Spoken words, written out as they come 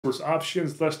Resource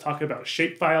options, let's talk about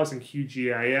shapefiles in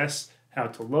QGIS, how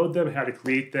to load them, how to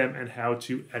create them, and how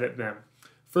to edit them.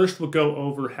 First, we'll go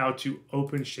over how to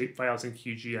open shapefiles in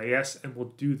QGIS, and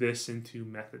we'll do this in two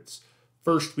methods.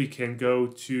 First, we can go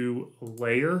to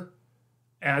Layer,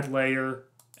 Add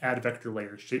Vector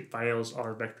Layer. Shapefiles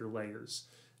are vector layers.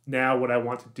 Now, what I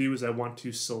want to do is I want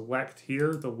to select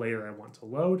here the layer I want to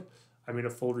load. I'm in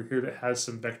a folder here that has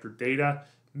some vector data.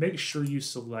 Make sure you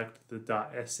select the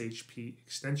 .shp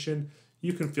extension.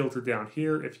 You can filter down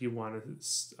here if you want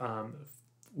to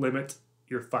limit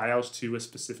your files to a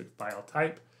specific file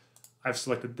type. I've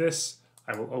selected this.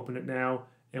 I will open it now.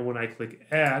 And when I click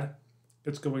Add,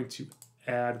 it's going to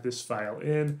add this file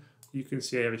in. You can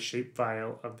see I have a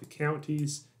shapefile of the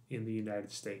counties in the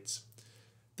United States.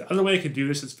 The other way I can do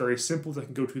this is very simple. I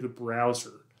can go to the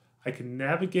browser. I can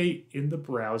navigate in the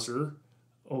browser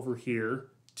over here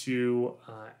to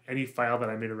any file that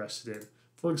I'm interested in.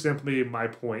 For example, maybe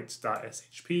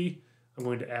mypoints.shp. I'm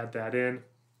going to add that in.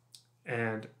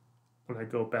 And when I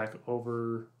go back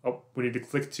over, we need to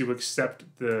click to accept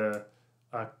the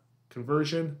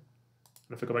conversion.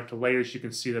 And if I go back to layers, you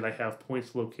can see that I have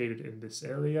points located in this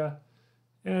area.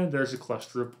 And there's a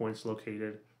cluster of points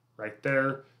located right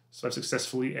there. So I've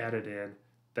successfully added in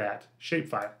that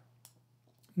shapefile.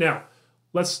 Now,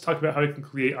 let's talk about how we can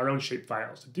create our own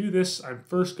shapefiles. To do this, I'm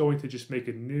first going to just make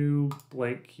a new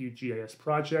blank QGIS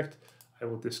project. I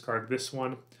will discard this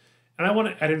one. And I want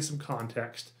to add in some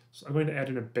context. So I'm going to add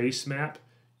in a base map.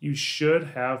 You should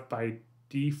have, by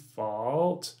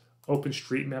default,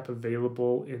 OpenStreetMap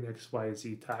available in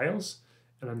XYZ tiles.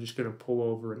 And I'm just going to pull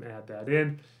over and add that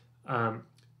in.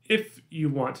 If you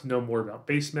want to know more about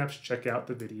base maps, check out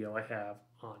the video I have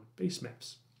on base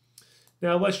maps.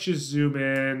 Now let's just zoom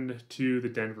in to the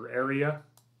Denver area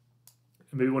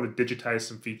and maybe want to digitize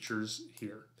some features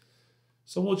here.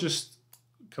 So we'll just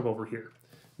come over here.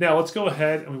 Now let's go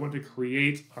ahead and we want to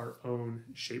create our own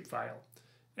shapefile.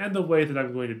 And the way that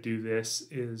I'm going to do this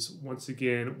is, once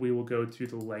again, we will go to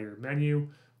the layer menu,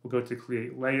 we'll go to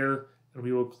create layer, and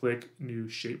we will click new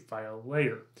shapefile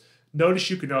layer. Notice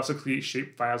you can also create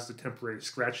shapefiles as a temporary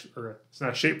scratch, or it's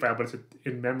not a shapefile, but it's an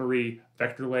in-memory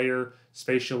vector layer,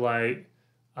 spatialite,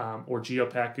 or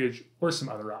geopackage, or some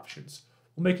other options.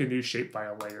 We'll make a new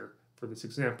shapefile layer for this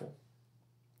example.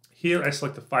 Here I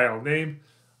select the file name.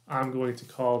 I'm going to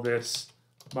call this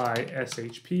my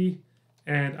SHP,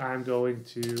 and I'm going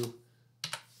to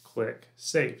click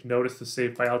Save. Notice the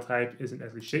save file type isn't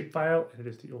every shapefile, and it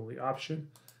is the only option,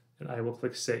 and I will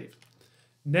click Save.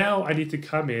 Now I need to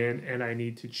come in and I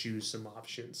need to choose some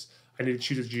options. I need to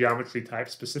choose a geometry type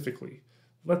specifically.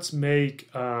 Let's make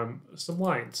some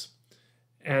lines.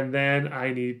 And then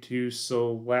I need to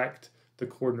select the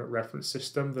coordinate reference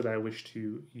system that I wish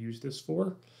to use this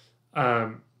for.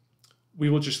 We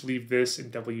will just leave this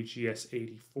in WGS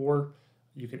 84.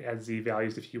 You can add Z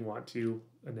values if you want to,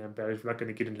 and M values. We're not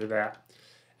going to get into that.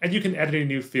 And you can add any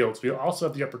new fields. We'll also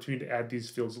have the opportunity to add these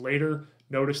fields later.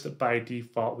 Notice that by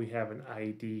default, we have an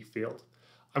ID field.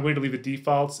 I'm going to leave the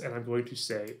defaults, and I'm going to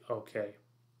say OK.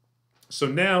 So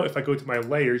now if I go to my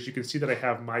layers, you can see that I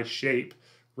have my shape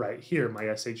right here, my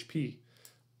SHP.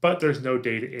 But there's no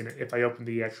data in it. If I open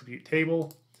the attribute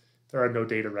table, there are no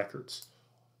data records.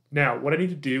 Now, what I need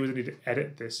to do is I need to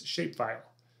edit this shapefile.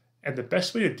 And the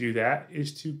best way to do that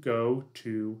is to go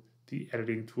to the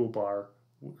editing toolbar,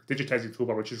 digitizing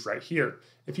toolbar, which is right here.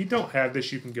 If you don't have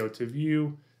this, you can go to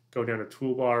View, go down to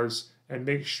Toolbars, and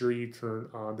make sure you turn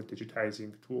on the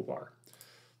digitizing toolbar.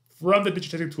 From the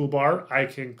digitizing toolbar, I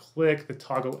can click the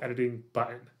toggle editing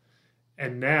button.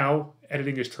 And now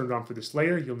editing is turned on for this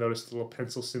layer. You'll notice the little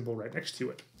pencil symbol right next to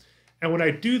it. And when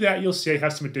I do that, you'll see I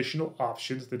have some additional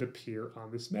options that appear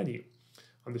on this menu,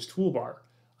 on this toolbar.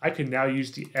 I can now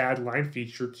use the Add Line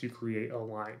feature to create a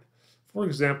line. For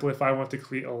example, if I want to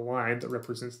create a line that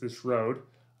represents this road,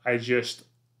 I just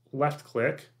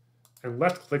left-click and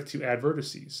left-click to add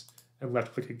vertices, and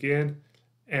left-click again,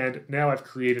 and now I've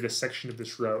created a section of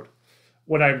this road.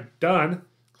 When I'm done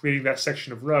creating that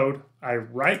section of road, I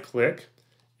right-click,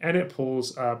 and it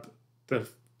pulls up the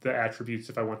attributes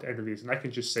if I want to enter these, and I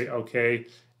can just say OK,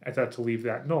 and that to leave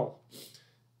that null.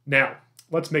 Now,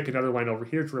 let's make another line over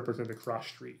here to represent the cross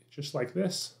street, just like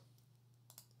this.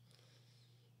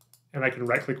 And I can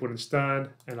right-click when it's done,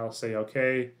 and I'll say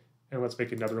OK, and let's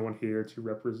make another one here to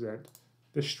represent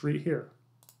this street here.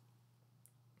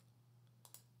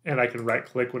 And I can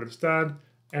right-click when it's done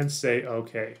and say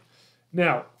OK.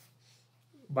 Now,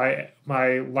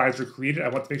 my lines are created. I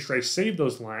want to make sure I save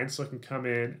those lines, so I can come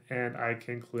in and I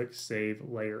can click Save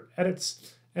Layer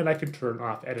Edits, and I can turn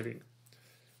off editing.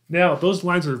 Now, those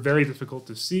lines are very difficult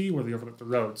to see where they overlap the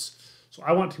roads. So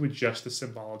I want to adjust the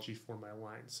symbology for my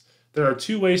lines. There are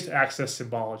two ways to access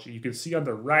symbology. You can see on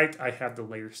the right, I have the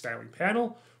layer styling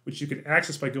panel, which you can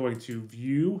access by going to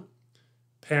View,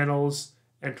 Panels,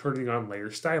 and turning on layer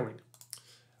styling.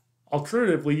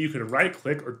 Alternatively, you can right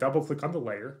click or double click on the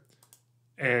layer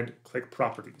and click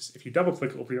Properties. If you double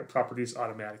click, it will bring up Properties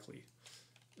automatically.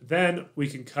 Then we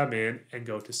can come in and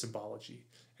go to Symbology.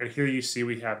 And here you see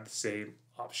we have the same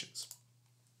options.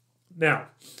 Now,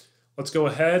 let's go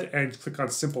ahead and click on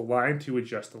Simple Line to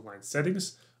adjust the line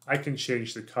settings. I can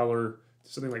change the color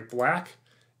to something like black,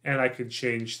 and I can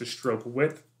change the stroke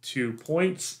width to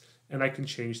points, and I can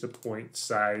change the point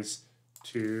size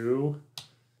to,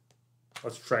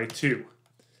 let's try 2.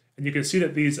 And you can see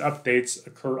that these updates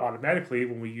occur automatically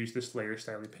when we use this layer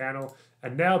styling panel,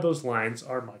 and now those lines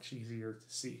are much easier to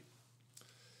see.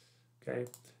 Okay,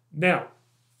 now,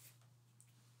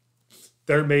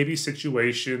 there may be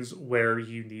situations where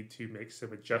you need to make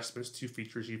some adjustments to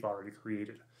features you've already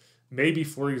created. Maybe,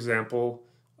 for example,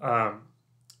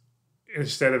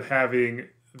 instead of having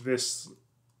this,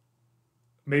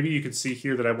 maybe you can see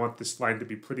here that I want this line to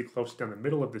be pretty close down the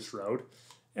middle of this road,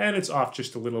 and it's off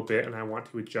just a little bit, and I want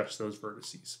to adjust those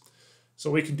vertices. So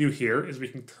what we can do here is we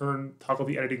can toggle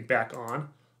the editing back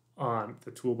on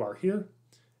the toolbar here,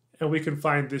 and we can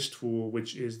find this tool,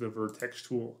 which is the vertex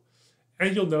tool.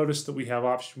 And you'll notice that we have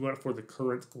option 1 for the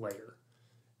current layer.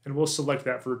 And we'll select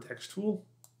that vertex tool.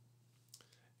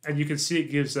 And you can see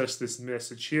it gives us this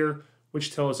message here,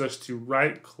 which tells us to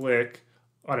right click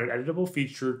on an editable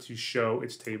feature to show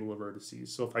its table of vertices.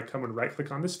 So if I come and right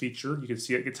click on this feature, you can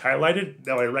see it gets highlighted.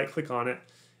 Now I right click on it,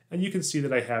 and you can see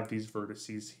that I have these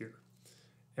vertices here.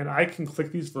 And I can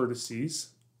click these vertices,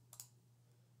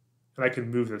 and I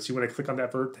can move them. See, when I click on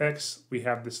that vertex, we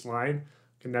have this line.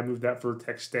 I can now move that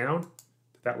vertex down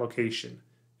to that location,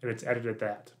 and it's edited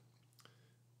that.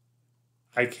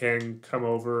 I can come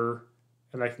over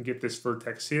and I can get this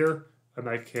vertex here, and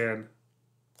I can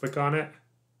click on it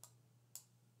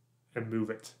and move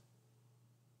it.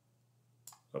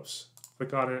 Oops,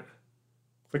 click on it,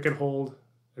 click and hold,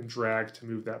 and drag to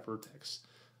move that vertex.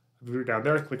 Move it down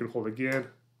there, click and hold again,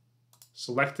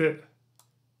 select it,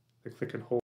 then click and hold.